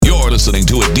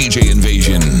listening to a DJ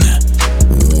Invasion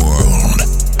World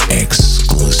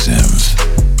Exclusive.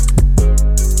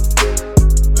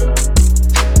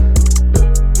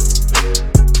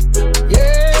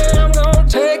 Yeah, I'm gonna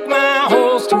take my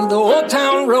horse through the old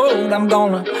town road. I'm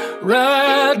gonna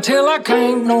ride till I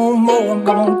can't no more. I'm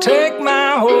gonna take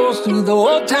my horse through the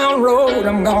old town road.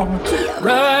 I'm gonna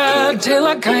ride till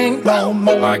I can't no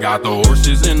more. I got the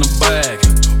horses in the back,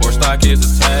 horse stock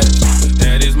is attached.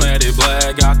 That is matted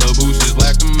black, got the bushes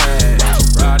black to match.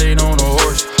 Riding on a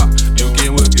horse, ha, you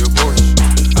can whip your Porsche.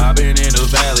 I've been in the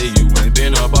valley, you ain't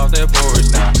been up off that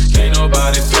porch. Now, can't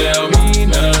nobody tell me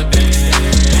nothing.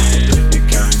 You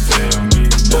can't tell me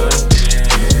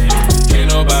nothing. Can't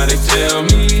nobody tell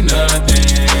me nothing.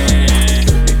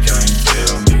 You can't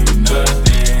tell me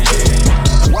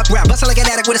nothing. Walk around, bustle like an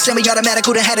addict with a semi-automatic.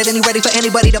 Who done had it and he ready for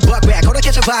anybody to buck back? Hold on,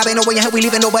 catch a vibe, ain't no way in hell we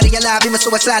leaving nobody alive. Even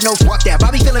suicide, no fuck that.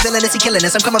 Bobby feeling villainous, he killing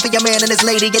us. I'm coming for your man and his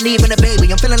lady, and even a baby.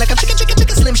 I'm feeling like I'm chicken,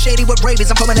 Slim Shady with rabies.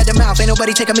 I'm foaming at the mouth, ain't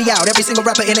nobody taking me out. Every single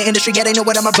rapper in the industry, yeah, they know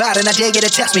what I'm about. And I dare you to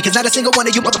test me, cause not a single one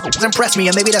of you motherfuckers impress me.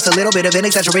 And maybe that's a little bit of an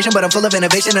exaggeration, but I'm full of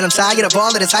innovation. And I'm tired of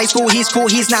all of this high school. He's cool,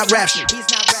 he's not rap shit.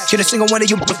 Can a single one of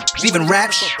you even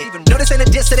rap shit? No, this ain't a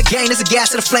diss to the game, this a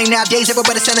gas to the flame. Nowadays,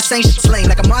 everybody saying the same shit's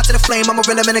lame. Like I'm on to the flame, I'm a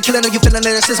real man, a killer. Know you feeling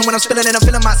lyricism when I'm spilling it, I'm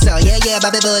feeling myself. Yeah,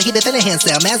 Bobby Bull, he been feeling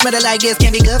himself. Man's better like this,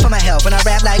 can't be good for my health. When I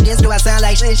rap like this, do I sound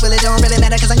like shit? Well, it don't really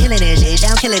matter, cause I'm killing this shit.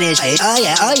 I'm killing this shit. Oh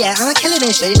yeah, I'm killing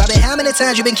this shit. Bobby, how many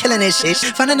times you been killing this shit?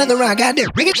 Find another round,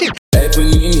 goddamn, bring it shit. Hey,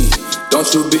 Panini, don't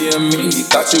you be a meanie.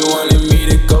 Thought you wanted me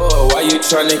to go, why you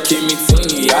tryna keep me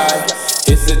teeny?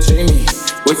 It's a dreamy,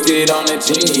 wicked on a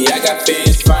genie. I got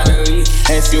fans finally,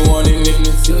 and she wanted me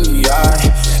to see me.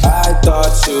 I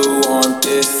thought you want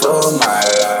this for my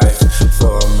life,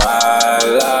 for my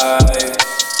life.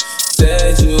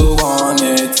 Said you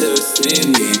wanted to see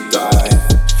me thrive.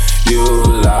 You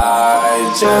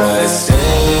lied, just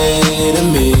say to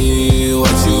me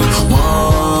what you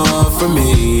want from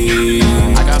me.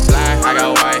 I got black, I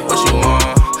got white, what you want?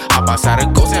 Hop outside a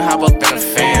ghost and hop up in a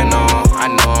fan on. I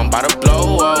know I'm about to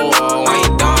blow, when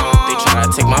you done. They tryna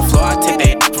take my floor, I take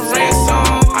they for ransom.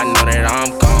 I know that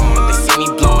I'm gone. They see me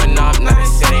blowing up, now they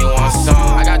say they want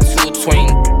some. I got two twin,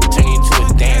 turn you to a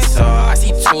dancer. I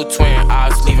see two twin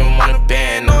eyes, leave them on a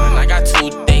band on. I got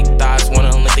two thick thighs,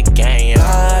 wanna lick the gang.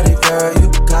 Got it, girl, you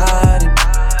got it.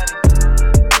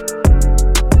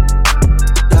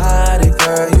 Got it,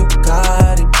 girl, you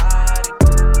got it.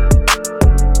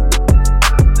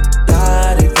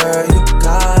 Got it, girl, you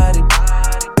got it.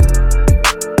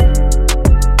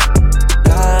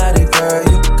 Got it, girl,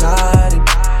 you got it.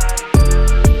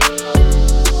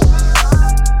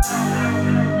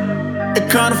 It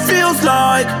kinda feels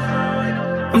like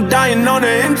I'm dying on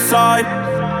the inside.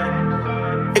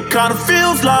 It kinda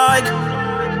feels like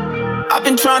I've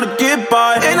been trying to get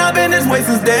by, and I've been this way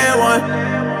since day one.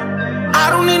 I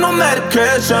don't need no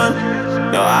medication,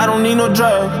 no, I don't need no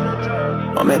drug.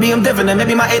 Or maybe I'm different, and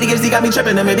maybe my ADHD got me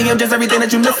tripping, and maybe I'm just everything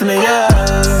that you're missing, yeah.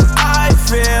 I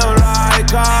feel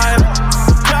like I'm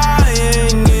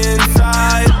dying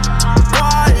inside.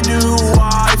 Why do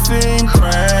I think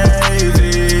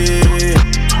crazy?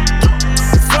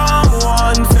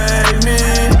 Someone save me,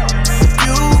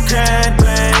 you can't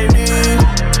blame me.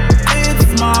 It's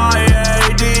my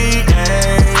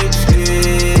ADHD,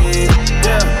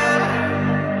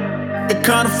 yeah. It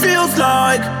kinda feels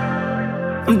like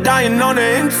I'm dying on the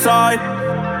inside.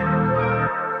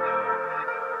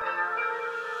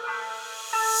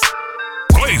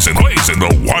 Blazing the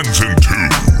ones and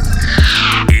twos.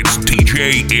 It's DJ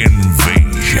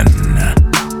Invasion.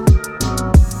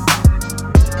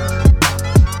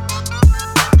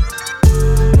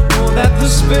 Know that the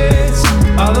spits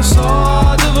are the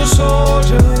sword of a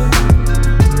soldier.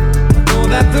 Know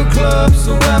that the clubs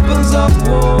are weapons of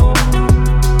war.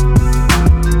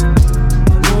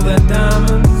 Know that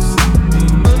diamonds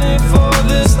need money for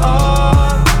this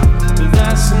art, but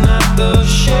that's not the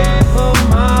shape of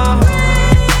my heart.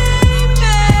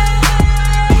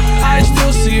 I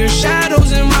still see your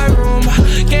shadows in my room.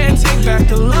 Can't take back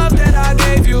the love that I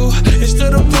gave you. It's to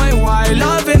the point why I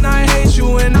love and I hate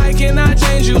you, and I cannot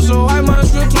change you, so I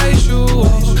must replace you.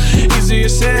 Easier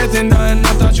said than done.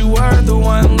 I thought you were the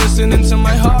one listening to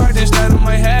my heart instead of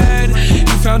my head.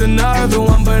 You found another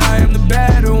one, but I am the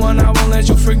better one. I won't let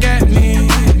you forget me.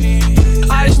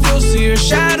 I still see your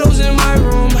shadows in my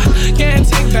room. Can't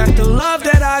take back the love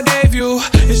that I gave you.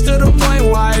 It's to the point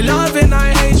why I love and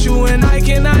I hate you, and I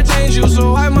cannot change you,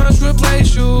 so I must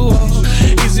replace you.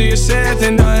 Easier said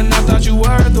than done. I thought you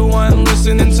were the one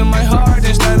listening to my heart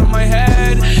instead of my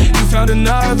head. You found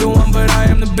another one, but I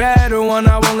am the better one.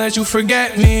 I won't let you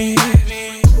forget me.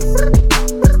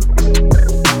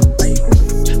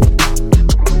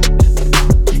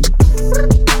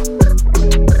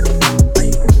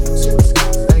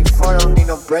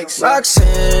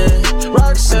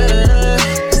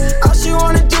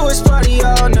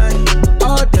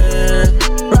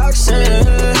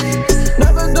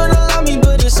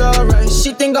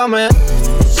 my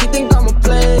she think I'm a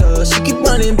player. She keep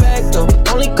running back though,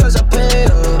 only cause I pay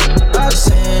her.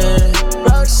 Roxanne,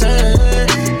 Roxanne,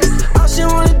 all she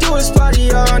wanna do is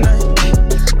party all night.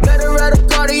 Met her at a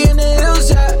party in the hills,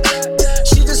 yeah.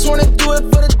 She just wanna do it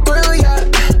for the thrill, yeah.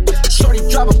 Shorty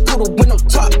drive a poodle with no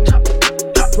top.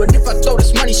 But if I throw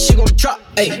this money, she gon' drop.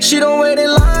 Ay. She don't wait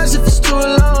in lines if it's too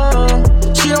long.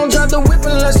 She don't drive the whip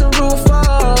unless the roof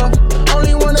off.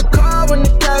 Only wanna call when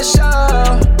the cash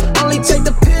out. Only take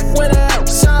the pick when the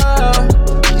house out.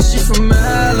 She from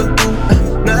Malibu,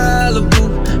 Malibu.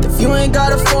 If you ain't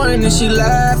got a foreign, then she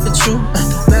laugh at you.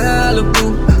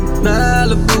 Malibu,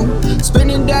 Malibu.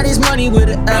 Spending daddy's money with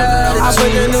an attitude. I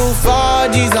put the new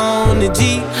 4Gs on the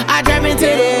G. I trap into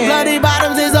the bloody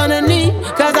bottoms is underneath.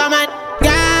 Cause I'm a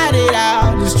got it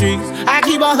out the streets. I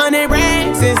keep 100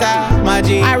 racks inside my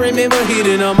jeans. I remember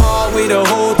hitting them all with the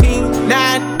whole team.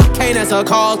 Now can't answer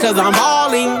calls cause I'm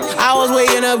balling. I was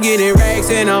waking up getting racks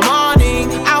in the morning.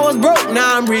 I was broke,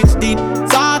 now I'm rich, deep,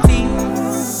 salty.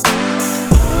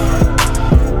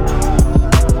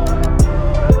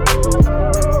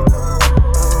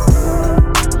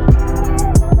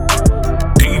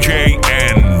 DJ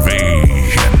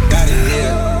NVASION. Got it,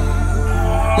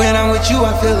 yeah. When I'm with you,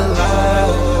 I feel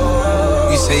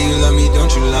alive. You say you love me,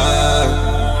 don't you lie?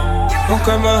 Don't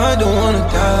cry my heart, don't wanna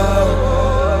die.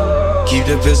 Keep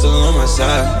the pistol on my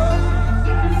side.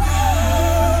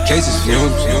 Cases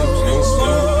fumes.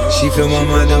 She fill my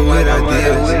mind up with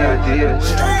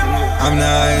ideas. I'm the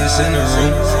highest in the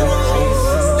room.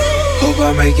 Hope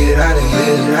I make it out of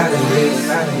here.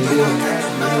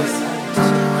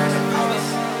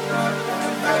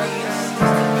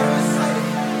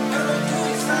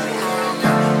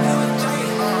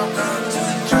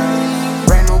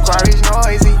 Brand new car is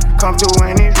noisy. Come through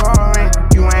and it's roaring.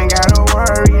 You ain't gotta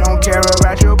worry, don't care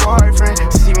about your boyfriend.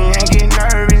 See me ain't get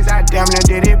nervous, I damn near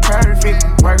did it perfect.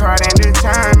 Work hard and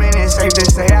determined, it's safe to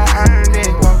say I earned it.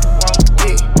 Whoa,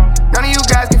 yeah. None of you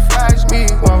guys can flash me.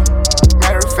 Whoa.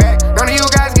 Matter of fact, none of you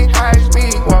guys can hash me.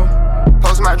 Whoa.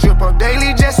 Post my drip up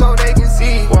daily just so they can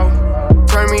see. Whoa.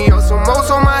 Turn me up some more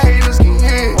so my haters can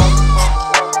hear. Whoa.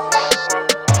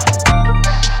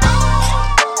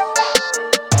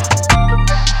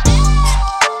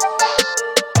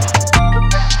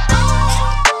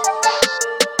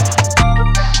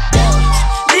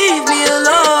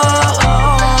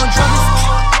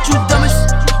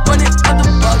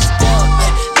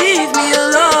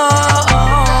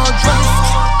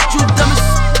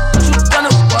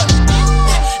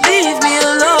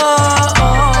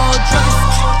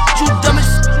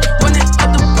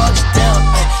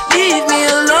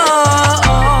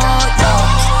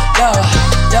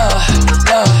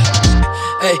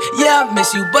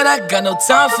 You, but I got no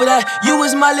time for that. You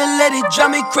was my little lady,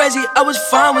 drive me crazy. I was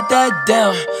fine with that.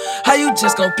 Damn, how you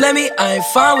just gon' play me? I ain't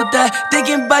fine with that.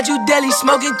 Thinking about you daily,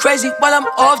 smoking crazy while I'm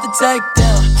off the tag.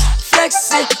 Down,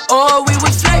 flexing, oh we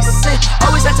was flexing.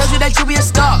 Always I told you that you be a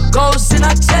star. Goals in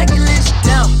our checklist.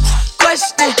 Down,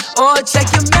 question or check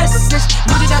your message.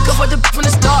 Knew that I could for the from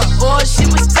the start. Or she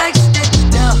was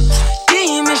texting. Down,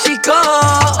 demon she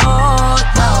called.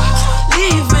 Yeah,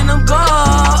 leaving them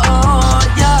gone.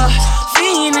 Yeah.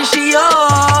 And she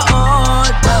all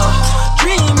down,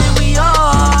 dreaming we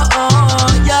all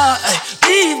yeah.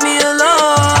 Leave me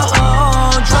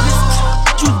alone, druggist,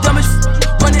 you dumb as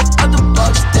running out the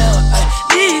box down.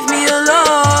 Leave me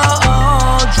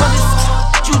alone, druggist,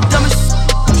 you dumb as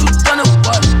you done a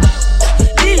what?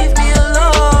 Leave me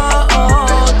alone,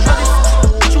 druggist,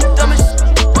 you dumb as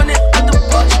running out the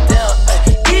box down.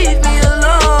 Leave me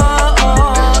alone,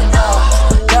 yeah.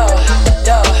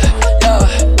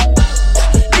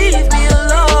 Leave me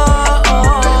alone,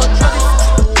 druggist,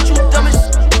 you dumb as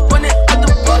running out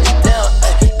the box down.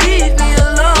 Leave me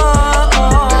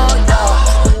alone, yeah.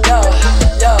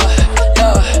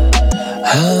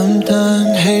 I'm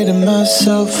done hating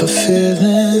myself for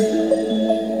feeling.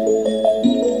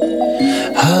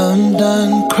 I'm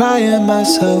done crying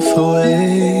myself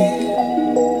away.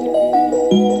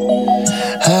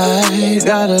 I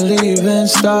gotta leave and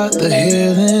start the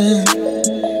healing.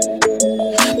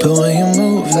 But when you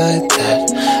move like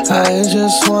that, I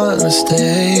just wanna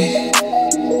stay.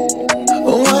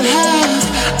 What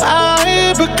have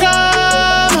I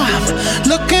become? I'm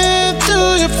looking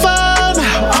through your phone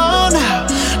now, oh now.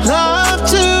 Love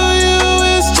to you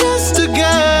is just a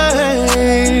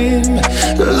game.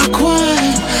 Look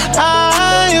what I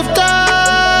have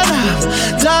done.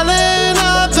 I'm dialing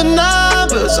up the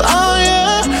numbers, oh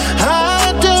yeah.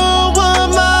 I don't want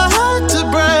my heart to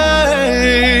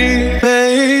break.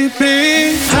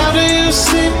 Baby, how do you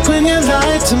sleep when you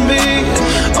lie to me?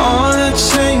 All that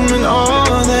shame and all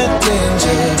that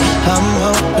danger, I'm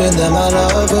hoping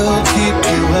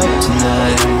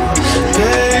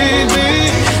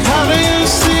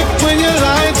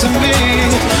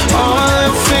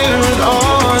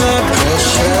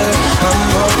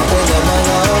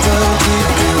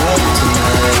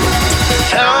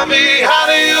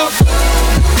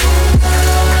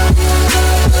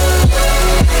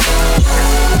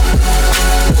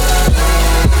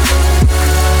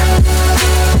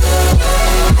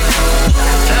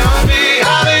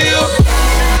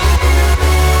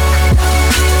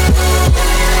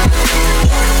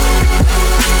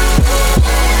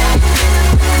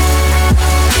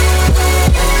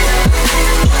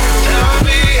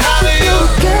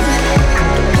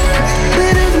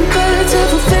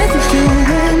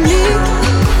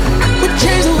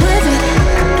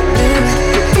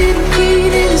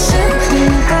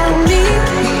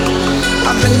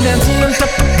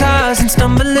scars and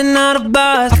stumbling out of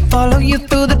bars. I follow you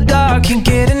through the dark, can't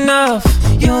get enough.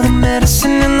 You're the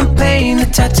medicine and the pain, the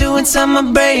tattoo inside my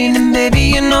brain. And baby,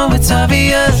 you know it's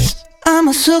obvious, I'm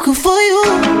a sucker for you.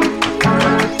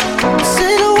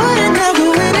 Say the word and I'll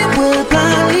go anywhere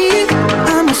blindly.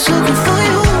 I'm a sucker for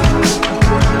you.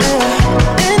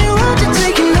 Yeah. Any road you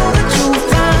take, you know that you'll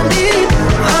find me.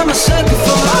 I'm a sucker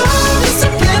for all the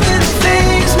subliminal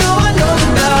things no one knows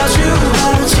about you.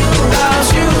 About you, about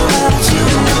you, about you.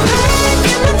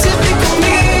 Making the typical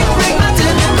me, break my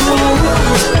typical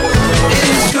rules. It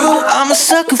is true, I'm a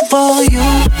sucker for you.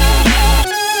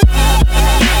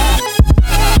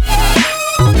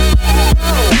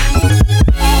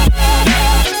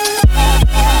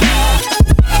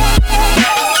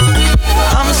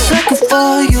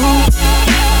 For you.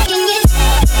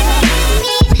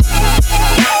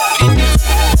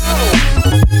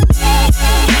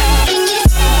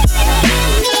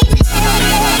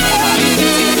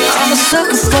 I'm a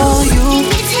sucker for you. Can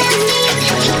you tell me?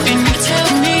 Can you tell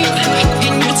me?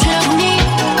 Can you tell me?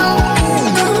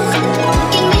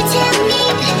 Can you tell me?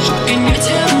 Can you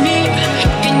tell me?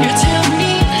 Can you tell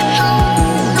me? Can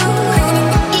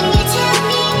you tell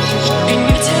me? Can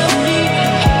you tell me?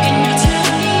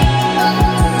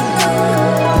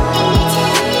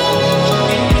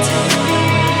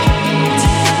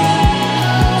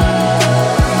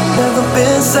 Never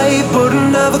been saved, but I'll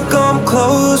never come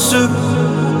closer.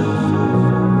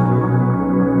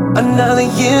 Another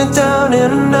year down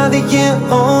and another year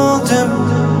older.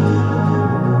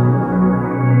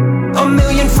 A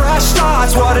million fresh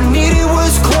starts, what I needed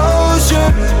was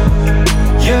closure.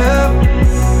 Yeah,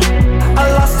 I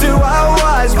lost who I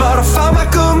was, but I found my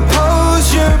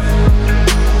composure.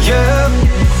 Yeah,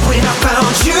 when I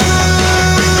found you,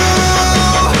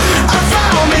 I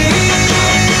found me.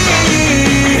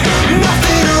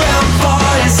 Nothing around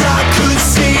far as I could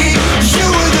see. You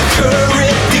were the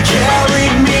current that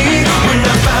carried me. When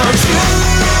I found you,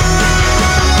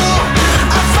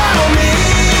 I found me.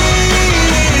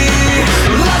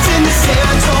 Lost in the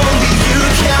sand, only you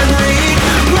can read.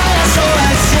 My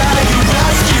SOS, yeah, you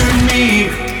rescued me.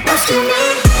 Rescue me.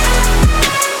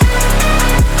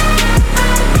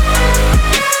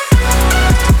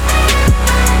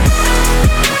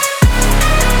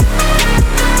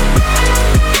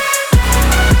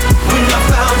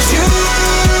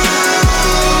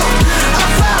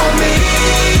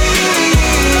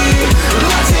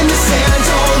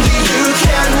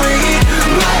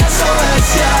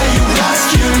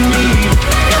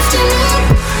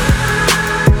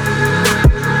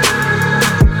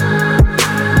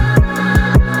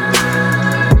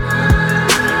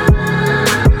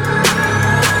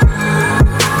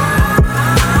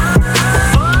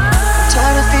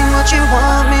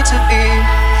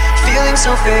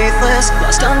 So faithless,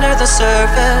 lost under the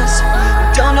surface.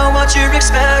 Don't know what you're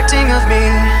expecting of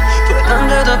me. Put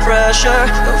under the pressure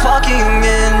of walking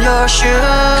in your shoes.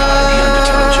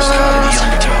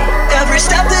 Every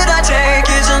step that I take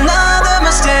is another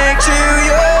mistake to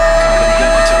you.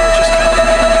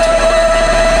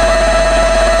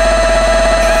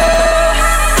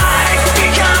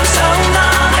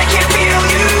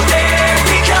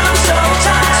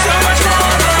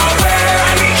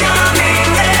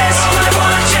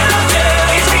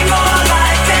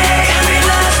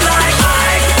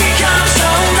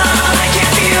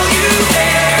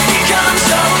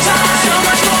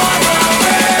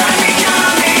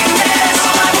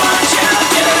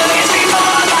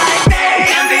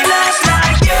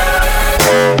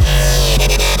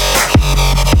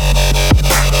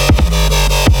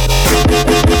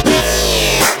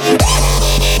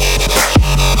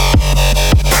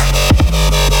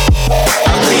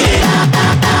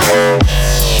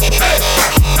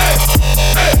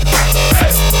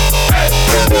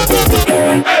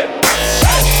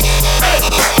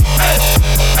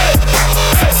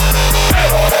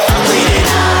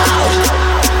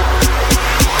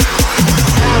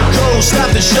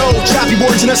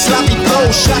 In a sloppy flow,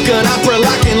 shotgun opera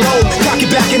lock and load. Cock it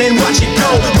back and then watch it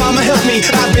go. Mama help me,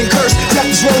 I've been cursed.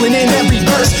 Death is rolling in every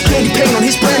verse. Candy paint on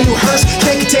his brand new hearse.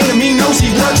 Can't contain him, he knows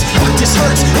he works. This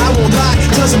hurts, I won't lie.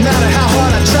 Doesn't matter how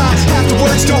hard I try. Half the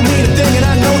words don't mean a thing, and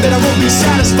I know that I won't be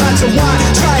satisfied. So why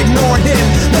try ignoring him?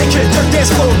 Make it a dirt dance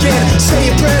floor again. Say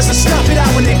your prayers and stop it out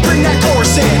when they bring that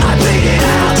chorus in. I bleed it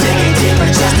out, digging deeper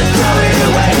just to throw it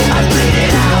away. I bleed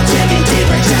it out, digging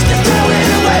deeper just to throw it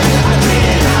away. I bleed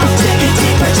it out, digging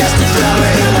deeper just to throw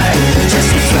it away. Just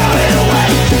to throw it away.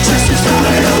 Just to throw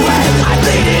it away. I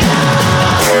bleed it out.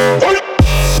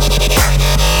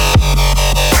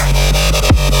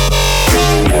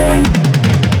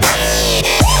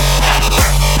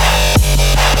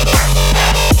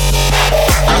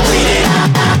 I bleed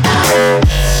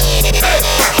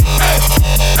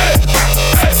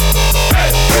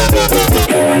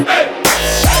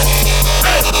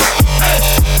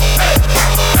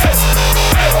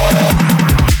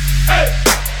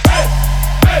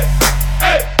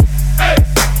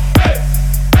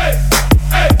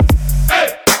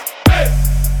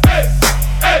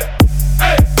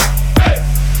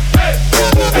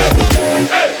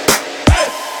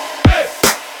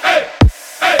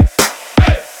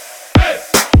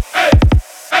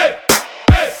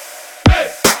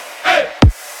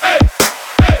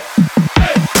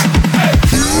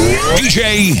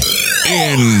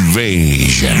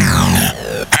NVASION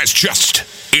has just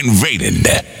invaded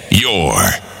your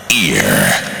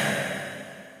ear.